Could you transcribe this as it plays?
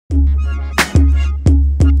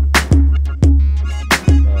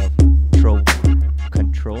Troll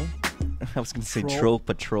Control. I was gonna say Troll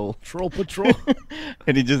Patrol. Troll Patrol.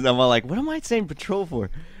 And I'm all like, what am I saying patrol for?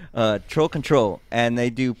 Troll Control, and they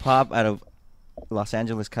do pop out of Los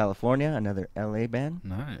Angeles, California. Another LA band.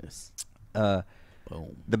 Nice. Boom.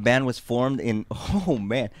 The band was formed in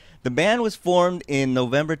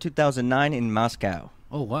November 2009 in Moscow.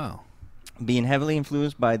 Oh wow. Being heavily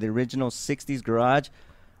influenced by the original 60s garage,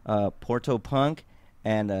 Porto punk,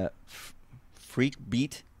 and freak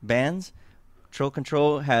beat bands, Troll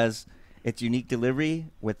Control has its unique delivery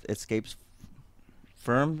with Escape's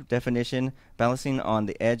firm definition, balancing on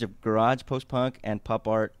the edge of garage, post-punk, and pop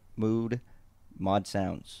art mod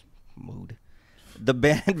sounds. The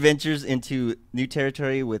band ventures into new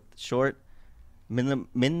territory with short,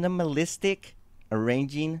 minimalistic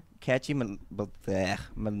arranging, catchy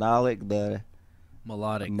melodic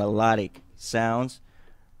sounds.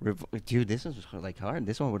 Dude, this is like hard.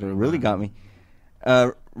 This one would have really got me.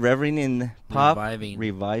 Revering in pop,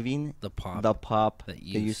 reviving the pop that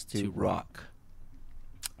they used to rock.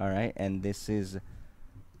 All right, and this is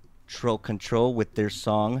Troll Control with their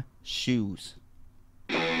song Shoes.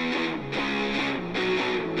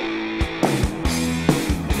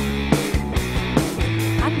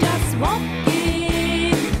 I'm just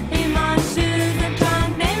walking in my shoes and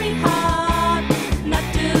trying very hard not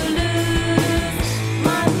to lose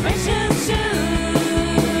my precious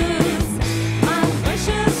shoes, my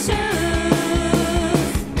precious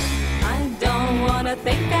shoes. I don't want to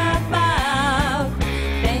think about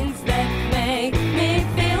things that make me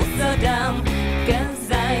feel so dumb,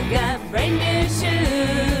 'cause I got brand new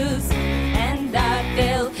shoes and I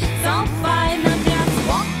feel so fine. I'm just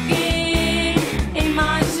walking in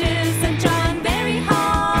my shoes and trying very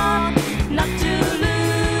hard not to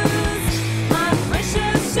lose my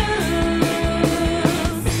precious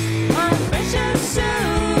shoes, my precious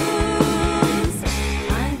shoes.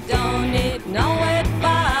 I don't need no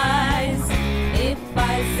advice if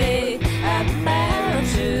I say a pair of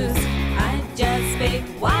shoes. I just pick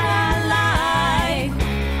what I like,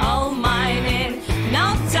 all mine in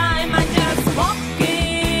no time. I just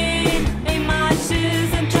walking in my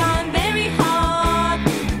shoes and trying very hard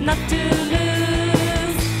not to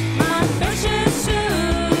lose my precious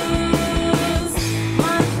shoes,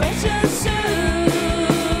 my precious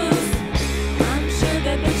shoes. I'm sure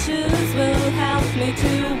that the shoes will help me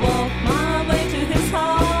to walk my way to his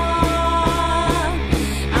heart.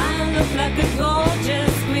 I look like a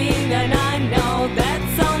gorgeous queen and I know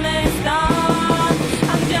that's only a start.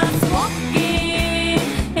 I'm just walking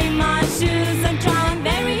in my shoes and trying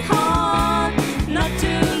very hard not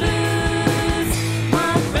to lose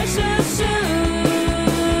my precious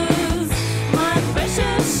shoes, my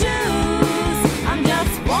precious shoes. I'm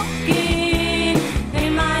just walking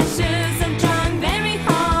in my shoes and trying very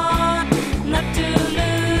hard not to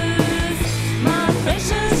lose my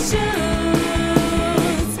precious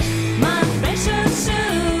shoes, my precious shoes.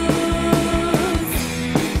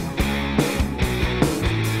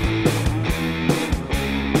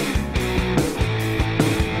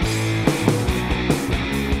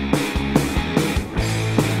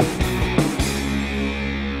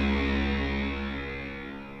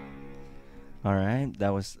 All right,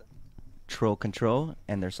 that was Troll Control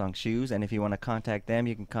and their song Shoes. And if you want to contact them,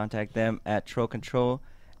 you can contact them at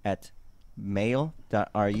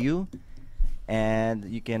trollcontrol@mail.ru. And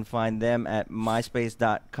you can find them at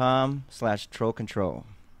myspace.com/trollcontrol.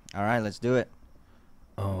 All right, let's do it.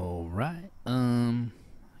 All right. I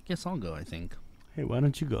guess I'll go. I think. Hey, why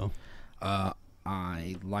don't you go? I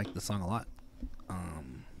liked the song a lot.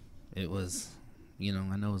 It was, I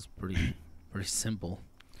know it was pretty simple,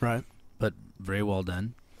 Right. but very well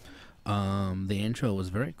done. The intro was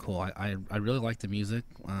very cool. I really liked the music.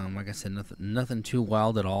 Like I said, nothing too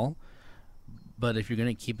wild at all. But if you're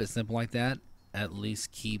gonna keep it simple like that, at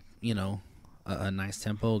least keep a nice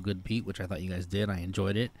tempo, a good beat, which I thought you guys did. I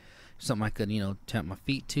enjoyed it. Something I could tap my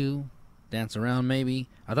feet to, dance around maybe.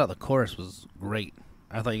 I thought the chorus was great.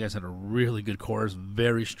 I thought you guys had a really good chorus,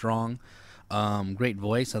 very strong. Great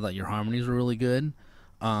voice. I thought your harmonies were really good.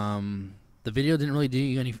 The video didn't really do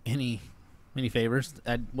you any favors.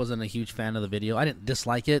 I wasn't a huge fan of the video. I didn't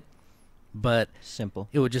dislike it, but Simple.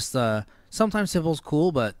 it would just sometimes simple's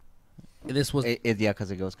cool, but this was Yeah, because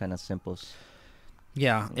it goes kind of simple.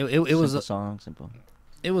 yeah. It was Simple song, simple.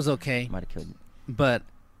 it was okay, Might have killed you. but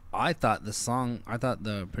I thought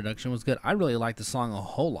the production was good. I really liked the song a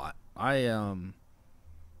whole lot.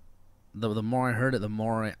 The more I heard it, the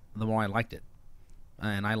more I liked it,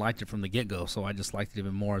 and I liked it from the get-go. So I just liked it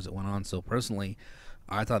even more as it went on. So personally,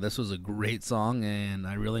 I thought this was a great song, and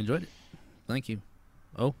I really enjoyed it. Thank you.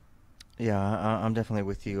 Oh, Yeah, I'm definitely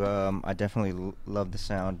with you. I definitely love the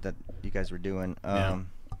sound that you guys were doing. Yeah.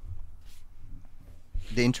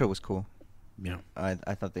 The intro was cool. Yeah. I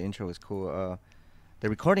thought the intro was cool. The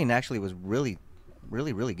recording actually was really,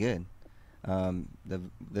 really, really good. The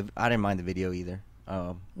I didn't mind the video either.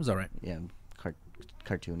 It was all right. Yeah,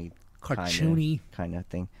 cartoony, Cartoony. kind of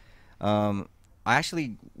thing. I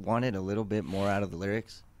actually wanted a little bit more out of the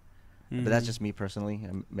lyrics, but that's just me personally,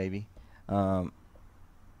 maybe.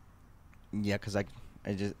 Yeah, cause I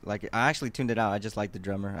just like I actually tuned it out. I just liked the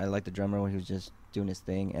drummer. I liked the drummer when he was just doing his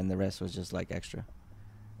thing, and the rest was just like extra.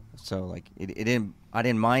 So like it didn't I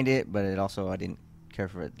didn't mind it, but it also I didn't care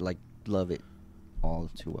for it like love it all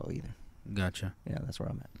too well either. Gotcha. Yeah, that's where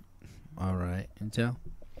I'm at. All right. Intel?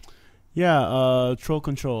 Yeah,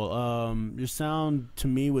 Control. Your sound to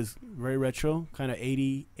me was very retro, kind of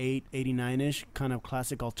 88, 89-ish, kind of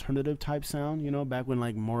classic alternative type sound, you know, back when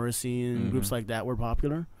like Morrissey and groups like that were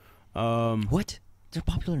popular. What? They're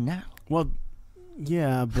popular now. Well,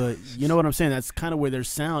 yeah, but you know what I'm saying? That's kind of where their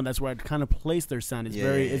sound, that's where I'd kind of place their sound.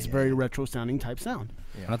 It's very retro sounding type sound.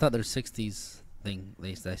 Yeah. I thought their 60s thing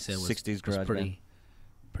they said was 60s was garage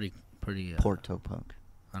pretty Porto punk.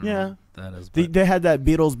 I don't Yeah. know what that is. But They had that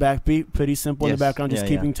Beatles backbeat, pretty simple in the Yes. background, just Yeah,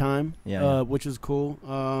 keeping yeah. time, Yeah. which is cool.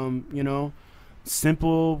 You know,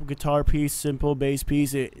 simple guitar piece, simple bass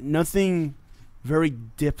piece. Nothing very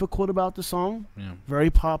difficult about the song. yeah. Very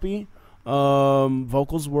poppy.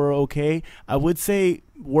 Vocals were okay. I would say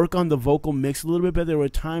work on the vocal mix a little bit better. There were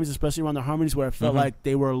times, especially around the harmonies, where I felt like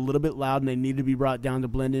they were a little bit loud and they needed to be brought down to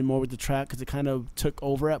blend in more with the track because it kind of took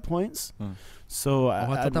over at points. So I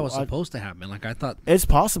thought that was supposed to happen. Like I thought. it's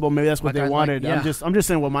possible. Maybe that's what Like they I like- wanted. yeah. I'm just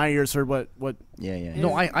saying what my ears heard. What Yeah.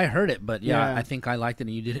 No, I heard it, but yeah, Yeah. I think I liked it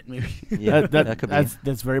and you didn't maybe. Yeah, that could be.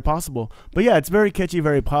 that's very possible. But yeah, it's very catchy,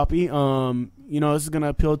 very poppy. You know, this is gonna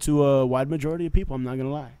appeal to a wide majority of people. I'm not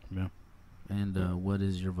gonna lie. Yeah. And what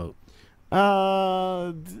is your vote?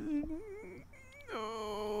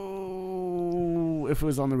 If it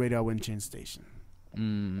was on the radio, I wouldn't change station.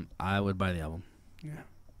 I would buy the album. Yeah.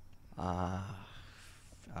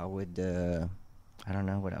 I would. I don't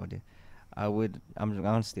know what I would do. I'm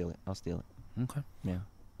gonna steal it. I'll steal it. Okay. Yeah.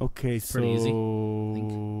 Okay, Pretty easy,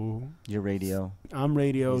 so Your radio. I'm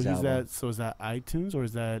radio. His Is album. that so? Is that iTunes or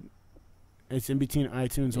is that? It's in between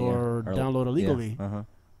iTunes Yeah, or download illegally. Yeah. Uh-huh.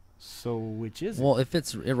 So which is Well, if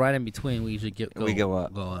it's right in between, we usually We go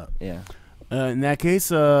up. Go up. Yeah. in that case,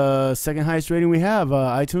 second highest rating we have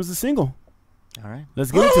iTunes the single. All right.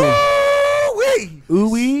 Let's give it to him.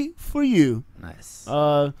 Ooh-wee for you. Nice.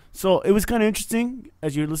 So it was kind of interesting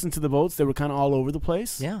as you listen to the votes. They were kind of all over the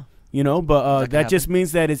place. Yeah. You know, but That that could just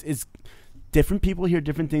means that it's different people hear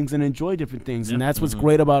different things and enjoy different things, and Yep. that's what's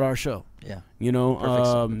great about our show. Yeah. You know,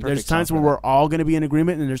 Perfect there's song times for where that. we're all going to be in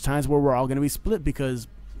agreement, and there's times where we're all going to be split because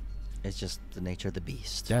It's just the nature of the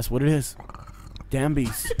beast. that's what it is. Damn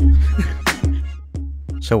beast.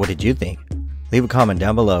 So what did you think? Leave a comment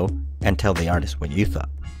down below and tell the artist what you thought.